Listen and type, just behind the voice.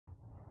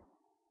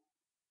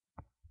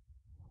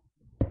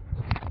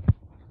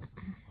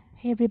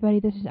Hey everybody,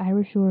 this is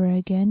Irish Shura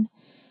again.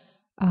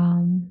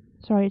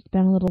 Sorry it's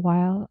been a little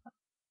while.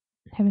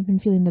 Haven't been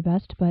feeling the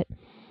best, but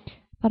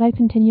thought I'd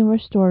continue our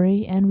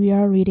story, and we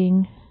are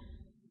reading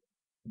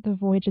The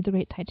Voyage of the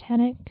Great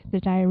Titanic, The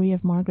Diary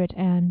of Margaret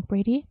and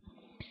Brady.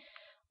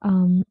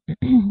 Um,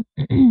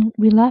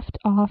 we left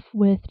off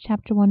with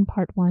Chapter 1,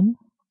 Part 1.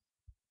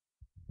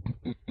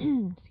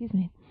 Excuse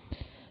me.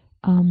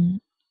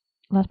 Um,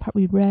 Last part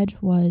we read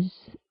was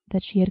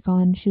that she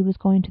was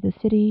going to the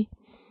city,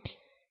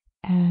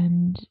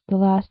 and the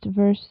last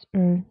verse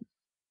or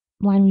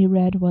line we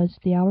read was,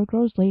 "The hour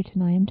grows late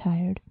and I am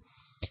tired.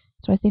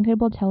 So I think I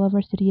will tell of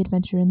our city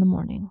adventure in the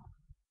morning."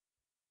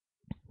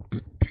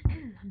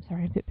 I'm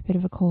sorry, a bit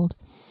of a cold.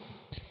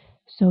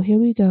 So here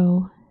we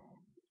go.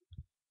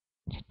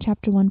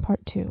 Chapter 1,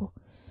 Part 2.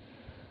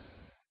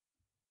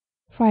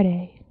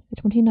 Friday, the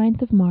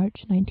 29th of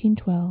March,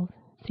 1912.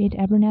 St.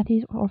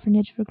 Abernathy's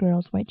Orphanage for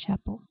Girls,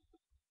 Whitechapel.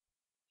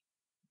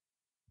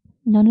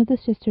 None of the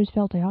sisters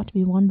felt I ought to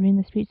be wandering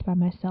the streets by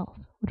myself,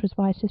 which was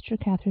why Sister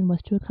Catherine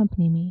was to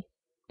accompany me.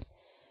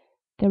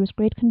 There was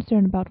great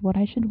concern about what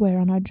I should wear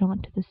on our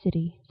jaunt to the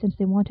city, since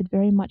they wanted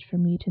very much for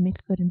me to make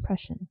a good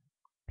impression.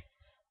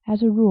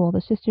 As a rule,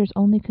 the sisters'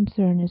 only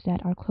concern is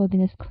that our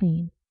clothing is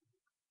clean.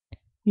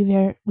 We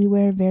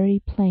wear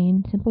very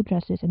plain, simple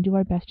dresses and do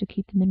our best to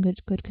keep them in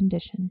good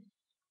condition.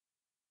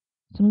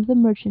 Some of the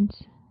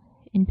merchants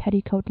in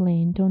Petticoat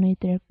Lane donate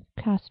their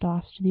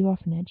cast-offs to the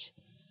orphanage,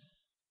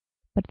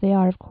 but they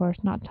are, of course,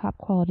 not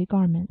top-quality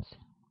garments.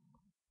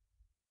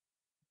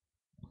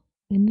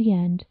 In the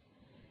end,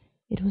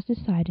 it was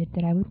decided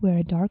that I would wear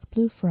a dark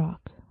blue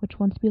frock, which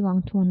once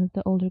belonged to one of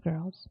the older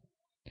girls.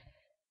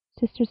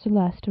 Sister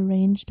Celeste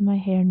arranged my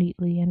hair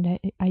neatly, and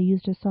I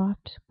used a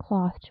soft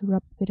cloth to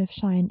rub a bit of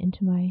shine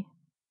into my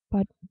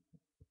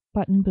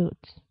button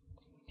boots.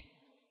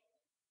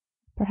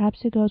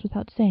 Perhaps it goes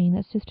without saying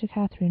that Sister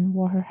Catherine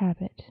wore her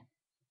habit.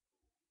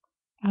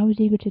 I was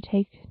eager to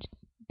take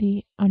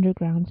the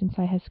Underground, since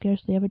I had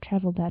scarcely ever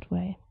travelled that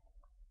way.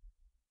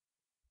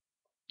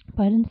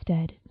 But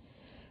instead,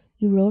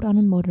 we rode on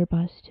a motor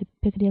bus to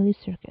Piccadilly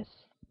Circus.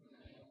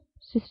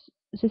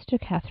 Sister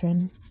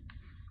Catherine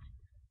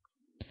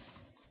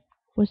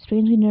was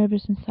strangely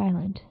nervous and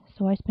silent,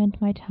 so I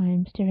spent my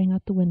time staring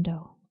out the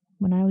window.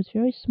 When I was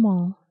very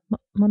small,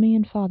 Mummy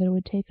and Father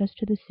would take us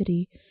to the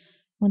city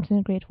once in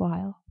a great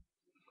while.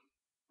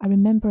 I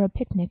remember a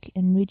picnic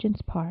in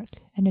Regent's Park,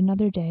 and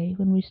another day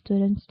when we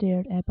stood and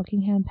stared at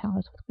Buckingham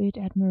Palace with great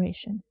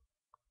admiration.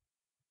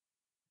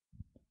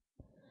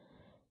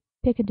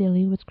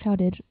 Piccadilly was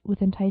crowded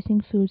with enticing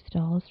food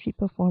stalls, street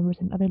performers,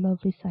 and other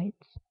lovely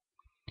sights.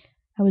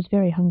 I was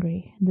very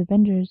hungry, and the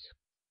vendors'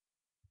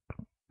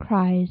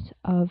 cries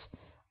of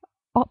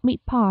 "'ot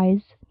meat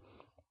pies"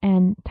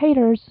 and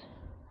 "taters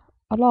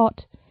a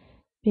lot"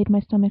 made my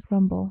stomach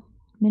rumble.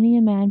 Many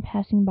a man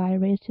passing by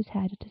raised his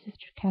hat to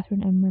Sister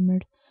Catherine and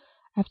murmured,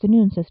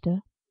 "Afternoon,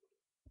 sister,"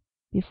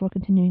 before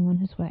continuing on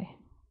his way.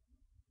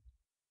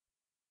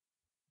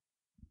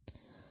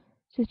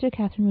 Sister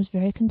Catherine was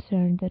very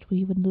concerned that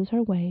we would lose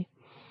our way,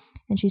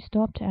 and she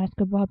stopped to ask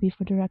a bobby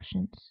for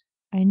directions.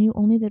 I knew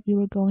only that we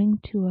were going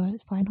to a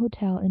fine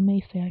hotel in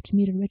Mayfair to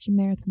meet a rich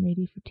American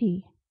lady for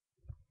tea.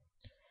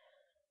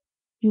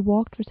 We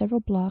walked for several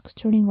blocks,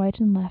 turning right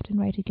and left and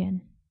right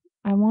again.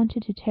 I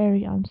wanted to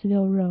tarry on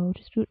Savile Row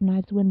to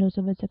scrutinize the windows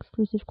of its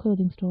exclusive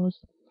clothing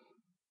stores,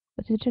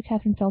 but Sister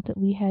Catherine felt that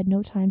we had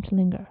no time to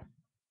linger.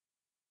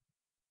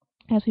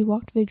 As we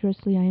walked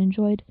vigorously, I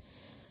enjoyed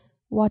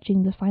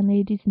watching the fine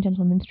ladies and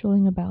gentlemen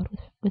strolling about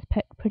with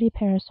pretty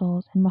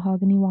parasols and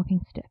mahogany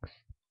walking sticks.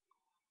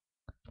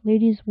 The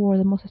ladies wore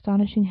the most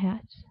astonishing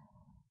hats.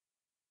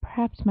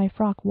 Perhaps my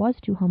frock was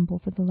too humble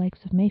for the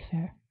likes of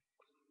Mayfair.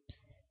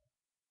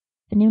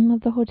 The name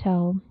of the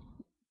hotel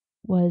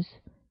was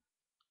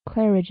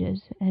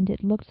Claridge's, and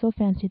it looked so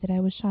fancy that I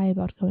was shy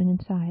about going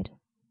inside.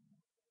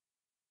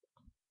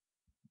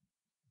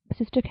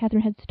 Sister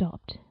Catherine had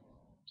stopped,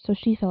 so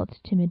she felt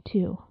timid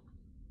too.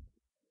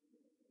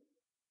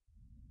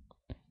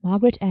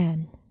 "Margaret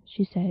Ann,"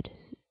 she said,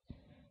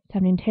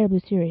 sounding terribly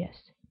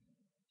serious,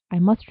 "I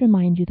must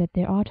remind you that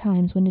there are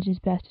times when it is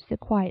best to sit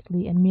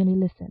quietly and merely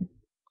listen.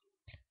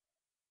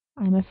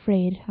 I am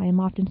afraid I am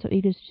often so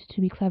eager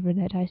to be clever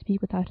that I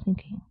speak without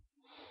thinking.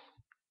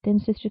 Then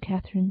Sister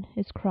Catherine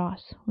is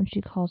cross when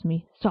she calls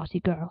me 'saucy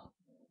girl.'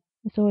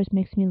 This always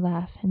makes me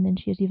laugh, and then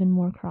she is even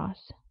more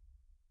cross."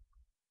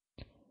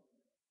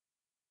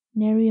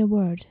 "Nary a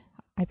word,"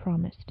 I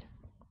promised.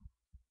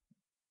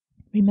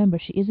 "Remember,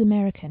 she is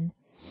American,"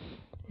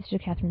 Sister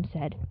Catherine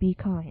said. "Be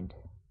kind."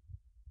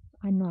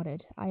 I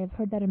nodded. I have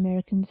heard that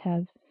Americans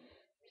have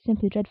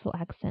simply dreadful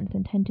accents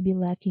and tend to be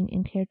lacking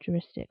in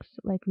characteristics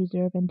like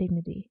reserve and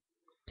dignity.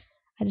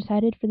 I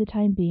decided for the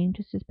time being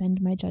to suspend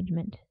my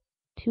judgment.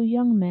 Two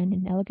young men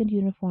in elegant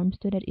uniforms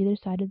stood at either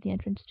side of the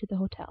entrance to the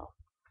hotel.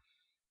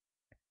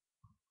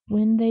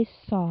 When they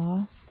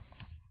saw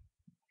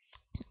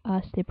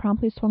us, they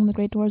promptly swung the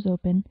great doors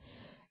open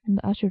and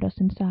ushered us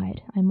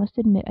inside. I must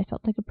admit I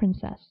felt like a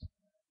princess.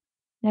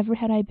 Never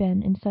had I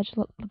been in such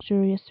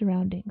luxurious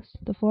surroundings.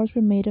 The floors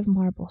were made of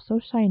marble, so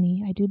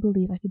shiny I do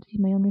believe I could see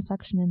my own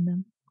reflection in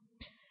them.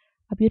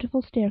 A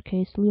beautiful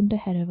staircase loomed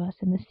ahead of us,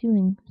 and the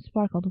ceiling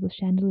sparkled with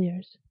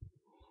chandeliers.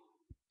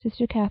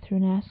 Sister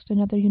Catherine asked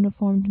another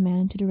uniformed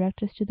man to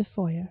direct us to the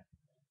foyer,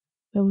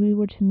 where we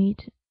were to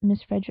meet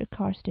Miss Frederick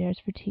Carstairs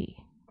for tea.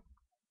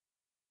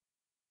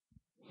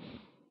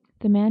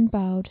 The man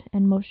bowed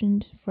and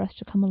motioned for us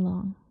to come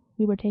along.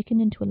 We were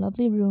taken into a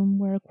lovely room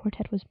where a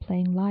quartet was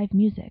playing live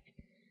music.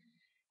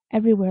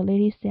 Everywhere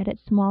ladies sat at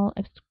small,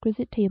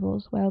 exquisite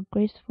tables, while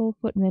graceful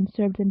footmen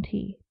served them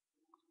tea.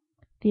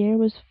 The air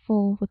was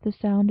full with the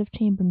sound of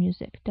chamber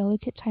music,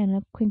 delicate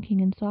china clinking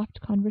in soft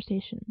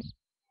conversations.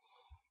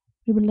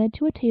 We were led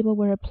to a table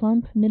where a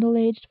plump,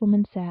 middle-aged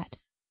woman sat.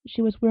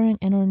 She was wearing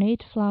an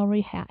ornate,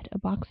 flowery hat, a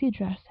boxy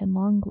dress, and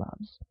long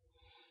gloves,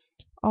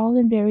 all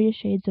in various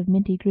shades of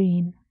minty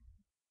green.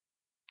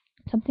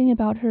 Something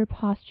about her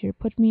posture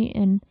put me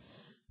in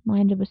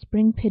mind of a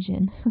spring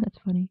pigeon. That's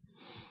funny.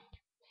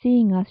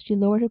 Seeing us, she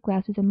lowered her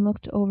glasses and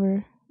looked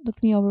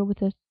me over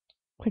with a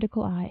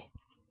critical eye.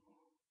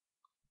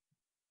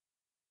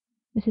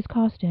 "Mrs.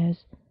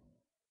 Carstairs,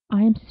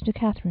 I am Sister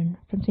Catherine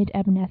from St.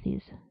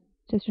 Abernethy's,"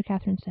 Sister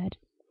Catherine said,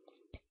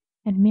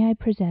 "and may I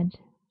present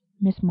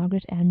Miss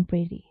Margaret Ann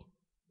Brady."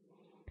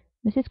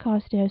 Mrs.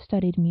 Carstairs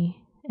studied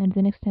me, and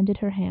then extended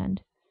her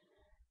hand.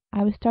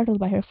 I was startled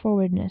by her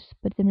forwardness,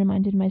 but then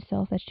reminded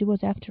myself that she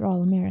was after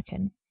all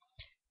American,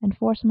 and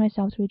forced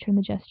myself to return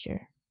the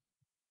gesture.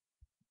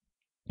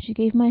 She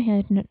gave my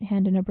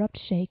hand an abrupt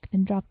shake,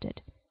 then dropped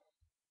it.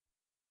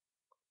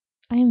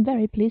 "I am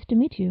very pleased to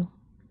meet you,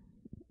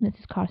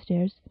 Mrs.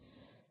 Carstairs,"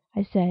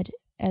 I said,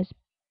 as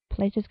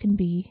polite as can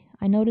be.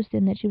 I noticed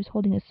then that she was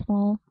holding a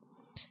small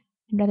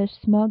and rather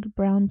smug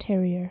brown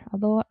terrier.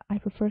 Although I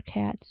prefer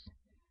cats,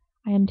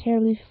 I am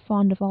terribly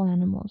fond of all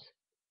animals.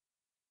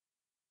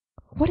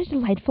 "What a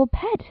delightful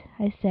pet!"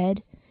 I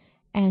said,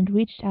 and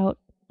reached out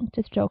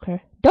to stroke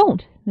her.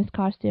 "Don't!" Miss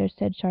Carstairs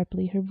said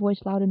sharply, her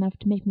voice loud enough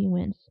to make me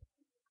wince.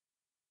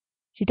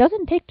 "She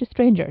doesn't take to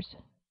strangers."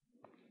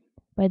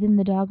 By then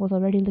the dog was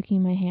already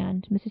licking my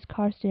hand. Mrs.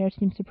 Carstairs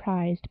seemed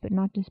surprised, but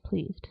not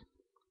displeased.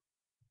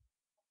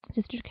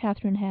 Sister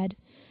Catherine had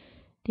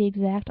the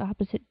exact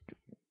opposite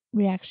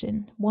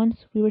reaction.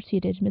 Once we were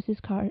seated,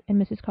 Mrs.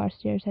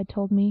 Carstairs had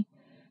told me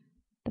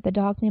that the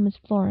dog's name was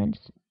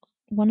Florence.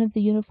 One of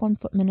the uniformed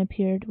footmen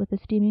appeared with a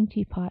steaming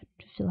teapot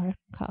to fill our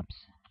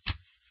cups.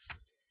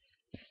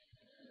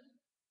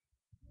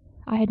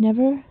 I had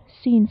never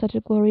seen such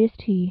a glorious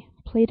tea.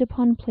 Plate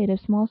upon plate of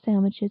small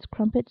sandwiches,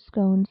 crumpets,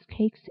 scones,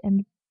 cakes,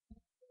 and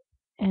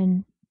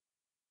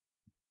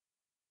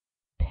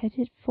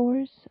petit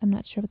fours. I'm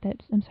not sure what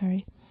that's. I'm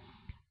sorry.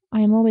 I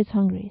am always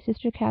hungry.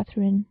 Sister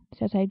Catherine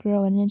says I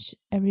grow an inch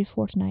every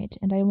fortnight,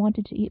 and I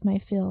wanted to eat my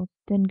fill,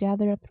 then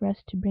gather up the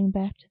rest to bring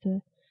back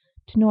to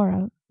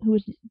Nora, who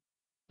is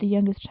the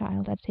youngest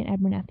child at St.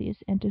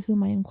 Abernethy's, and to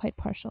whom I am quite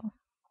partial.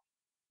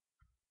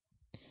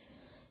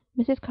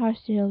 Mrs.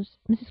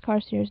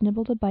 Carstairs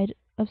nibbled a bite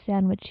of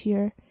sandwich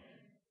here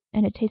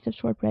and a taste of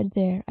shortbread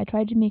there. I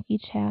tried to make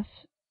each half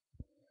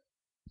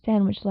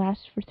sandwich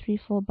last for 3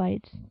 full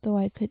bites, though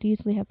I could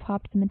easily have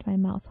popped them into my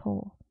mouth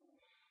whole.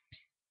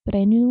 But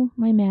I knew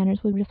my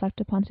manners would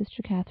reflect upon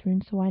Sister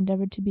Catherine, so I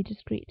endeavored to be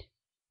discreet.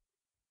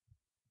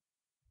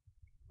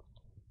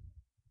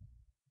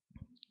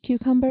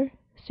 Cucumber,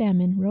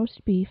 salmon,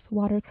 roast beef,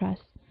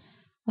 watercress,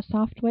 a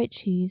soft white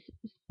cheese,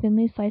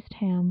 thinly sliced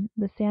ham.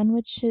 The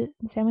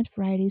sandwich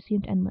varieties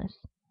seemed endless.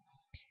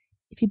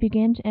 If you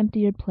began to empty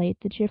your plate,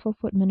 the cheerful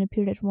footman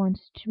appeared at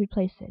once to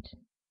replace it.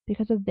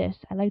 Because of this,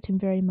 I liked him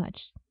very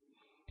much,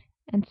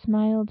 and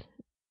smiled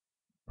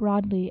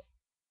broadly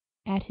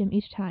at him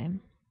each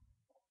time.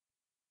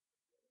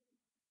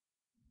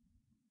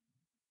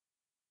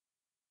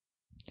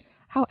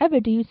 "However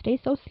do you stay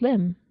so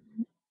slim?"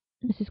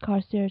 Mrs.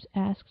 Carstairs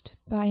asked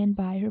by and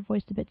by, her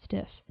voice a bit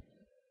stiff.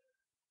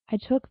 I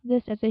took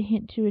this as a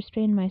hint to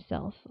restrain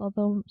myself.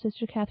 Although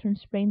Sister Catherine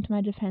sprang to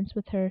my defense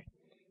with her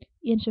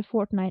inch a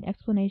fortnight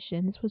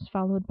explanation, this was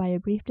followed by a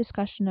brief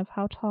discussion of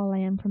how tall I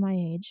am for my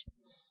age,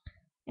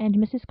 and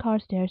Mrs.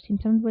 Carstairs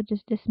seemed somewhat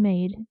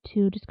dismayed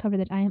to discover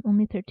that I am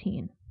only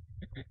 13.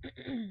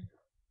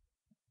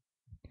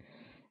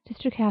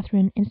 Sister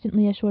Catherine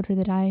instantly assured her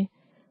that I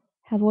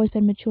have always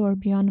been mature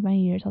beyond my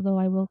years, although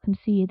I will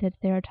concede that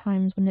there are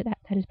times when that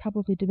is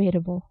probably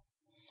debatable.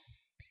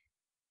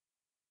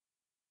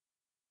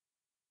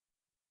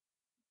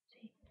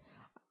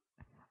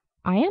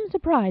 "I am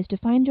surprised to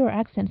find your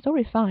accent so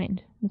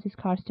refined," Mrs.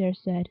 Carstairs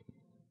said,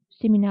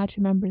 seeming now to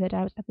remember that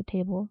I was at the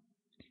table.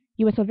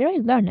 "You are so very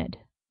learned."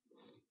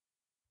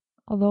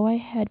 Although I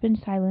had been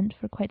silent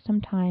for quite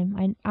some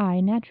time, I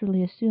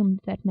naturally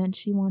assumed that meant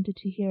she wanted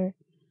to hear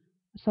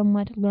a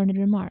somewhat learned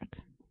remark.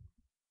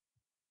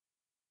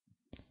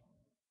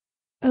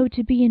 "Oh,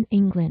 to be in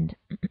England.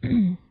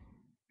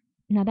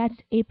 Now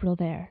that's April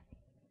there,"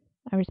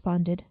 I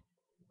responded.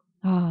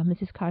 "Ah,"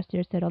 Mrs.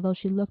 Carstairs said, although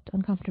she looked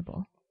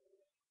uncomfortable.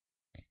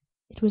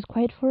 It was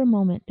quiet for a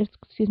moment,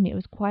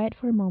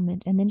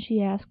 and then she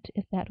asked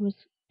if that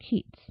was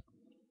Keats.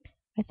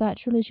 I thought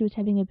surely she was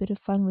having a bit of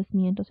fun with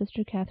me until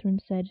Sister Catherine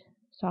said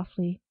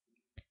softly,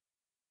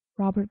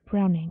 Robert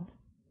Browning.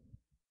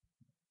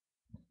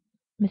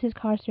 Mrs.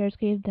 Carstairs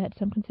gave that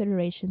some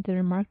consideration, then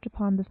remarked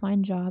upon the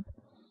fine job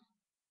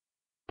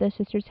the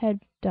sisters had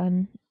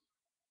done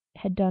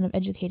of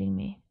educating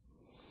me.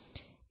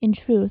 In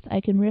truth,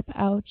 I can rip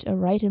out a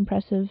right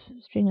impressive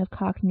string of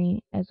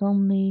Cockney, as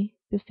only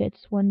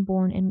befits one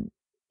born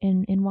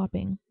in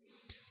Wapping.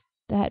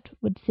 That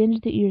would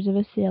singe the ears of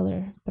a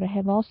sailor, but I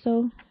have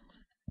also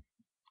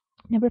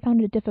never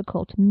found it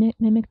difficult to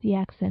mimic the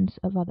accents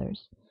of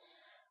others.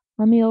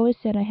 Mummy always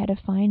said I had a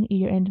fine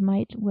ear and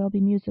might well be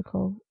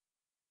musical,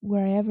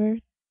 were I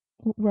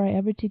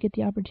ever to get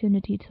the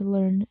opportunity to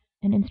learn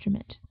an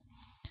instrument.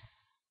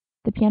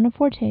 The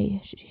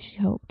pianoforte, she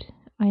hoped.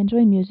 I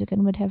enjoy music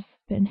and would have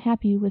been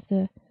happy with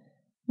the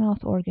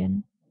mouth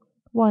organ.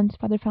 Once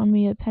Father found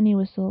me a penny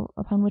whistle,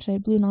 upon which I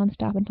blew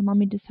non-stop until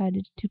Mummy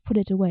decided to put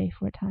it away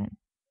for a time.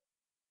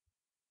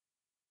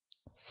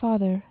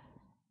 Father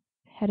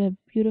had a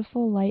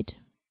beautiful light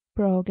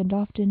brogue, and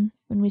often,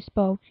 when we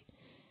spoke,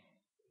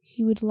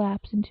 he would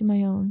lapse into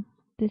my own.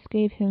 This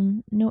gave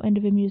him no end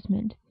of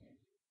amusement,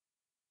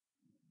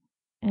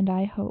 and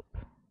I hope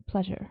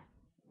pleasure.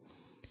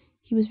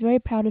 He was very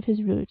proud of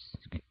his roots,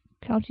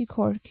 County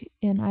Cork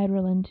in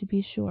Ireland to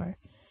be sure,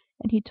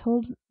 and he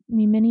told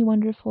me many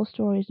wonderful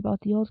stories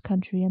about the old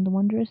country and the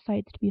wondrous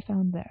sights to be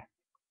found there.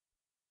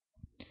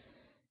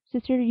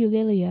 Sister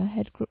Eulalia,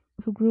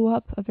 who grew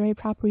up a very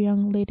proper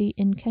young lady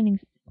in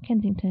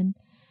Kensington,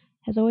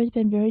 has always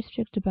been very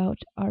strict about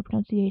our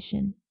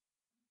pronunciation.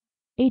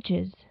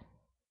 H's,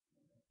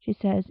 she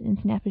says in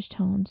snappish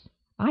tones.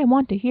 I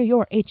want to hear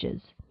your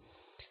H's.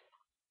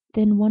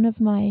 Then one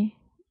of my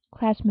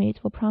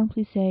classmates will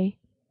promptly say,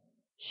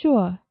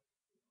 Sure,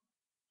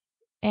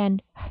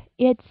 and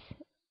it's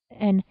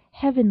an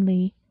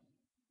heavenly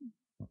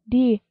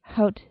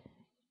out,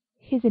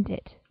 isn't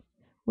it?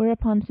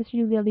 Whereupon Sister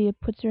Eulalia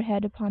puts her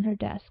head upon her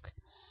desk.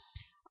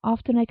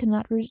 Often I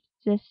cannot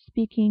resist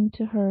speaking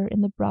to her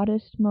in the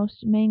broadest,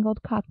 most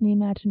mangled Cockney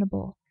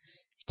imaginable.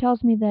 She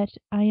tells me that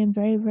I am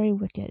very, very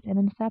wicked, and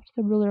then slaps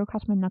the ruler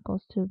across my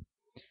knuckles to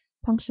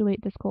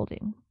punctuate the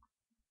scolding.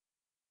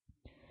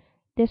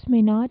 This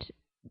may not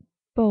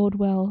bode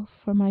well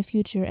for my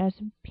future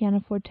as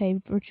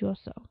pianoforte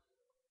virtuoso.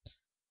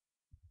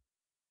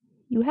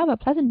 You have a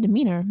pleasant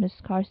demeanour,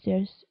 Miss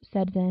Carstairs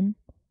said then,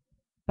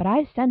 but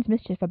I sense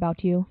mischief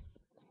about you.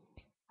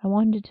 I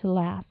wanted to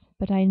laugh,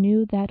 but I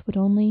knew that would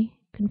only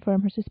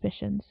confirm her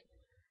suspicions.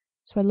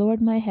 So I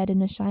lowered my head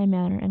in a shy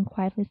manner and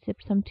quietly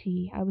sipped some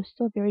tea. I was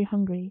still very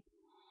hungry,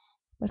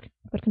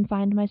 but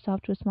confined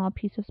myself to a small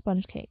piece of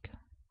sponge cake.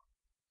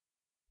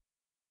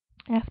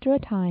 After a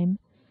time,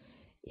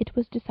 it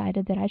was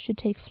decided that I should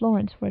take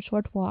Florence for a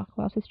short walk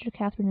while Sister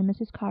Catherine and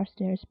Mrs.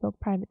 Carstairs spoke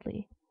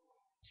privately.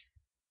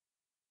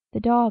 The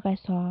dog, I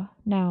saw,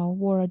 now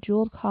wore a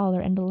jewelled collar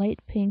and a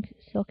light pink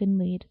silken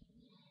lead.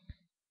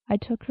 I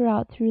took her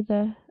out through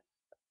the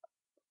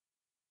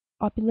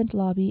opulent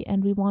lobby,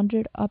 and we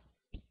wandered up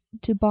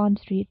to Bond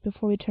Street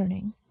before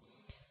returning.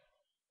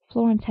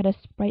 Florence had a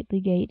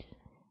sprightly gait,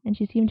 and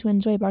she seemed to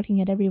enjoy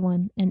barking at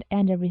everyone and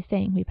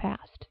everything we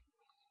passed.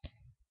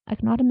 I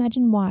cannot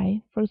imagine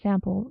why,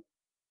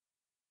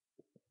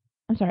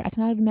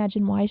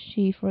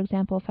 she, for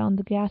example, found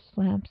the gas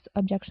lamps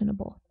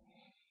objectionable.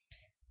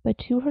 But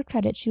to her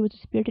credit she was a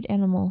spirited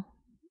animal,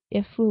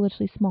 if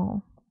foolishly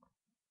small.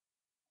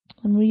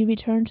 When we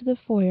returned to the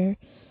foyer,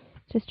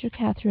 Sister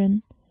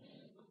Catherine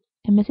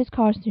and Mrs.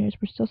 Carstairs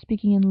were still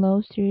speaking in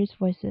low, serious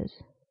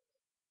voices.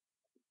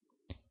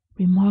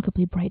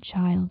 Remarkably bright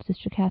child,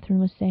 Sister Catherine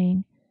was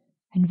saying,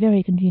 and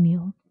very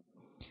congenial.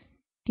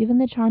 Given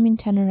the charming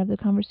tenor of the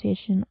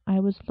conversation, I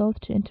was loath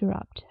to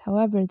interrupt.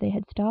 However, they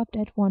had stopped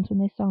at once when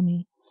they saw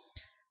me.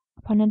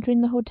 Upon entering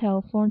the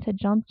hotel, Florence had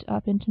jumped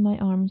up into my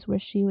arms, where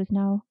she was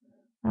now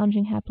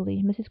lounging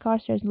happily. Mrs.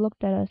 Carstairs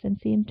looked at us and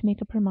seemed to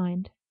make up her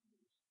mind.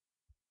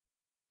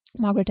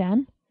 Margaret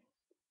Ann,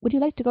 would you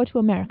like to go to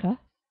America?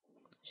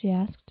 She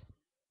asked.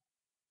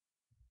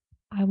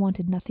 I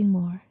wanted nothing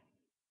more.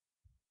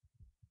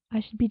 I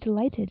should be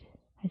delighted,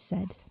 I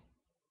said.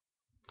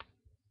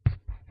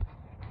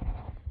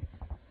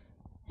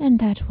 And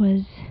that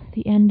was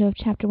the end of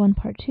Chapter 1,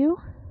 Part 2.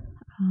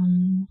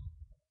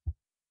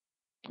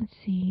 Let's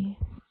see.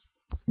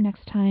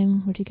 Next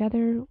time we're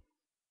together,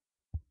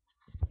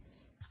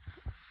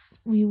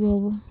 we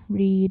will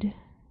read.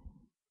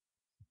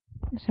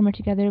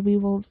 We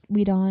will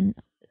read on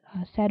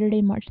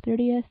Saturday, March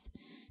 30th,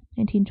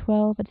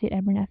 1912, at St.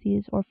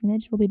 Abernathy's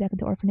Orphanage. We'll be back at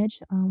the orphanage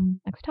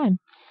next time.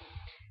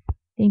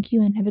 Thank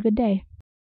you and have a good day.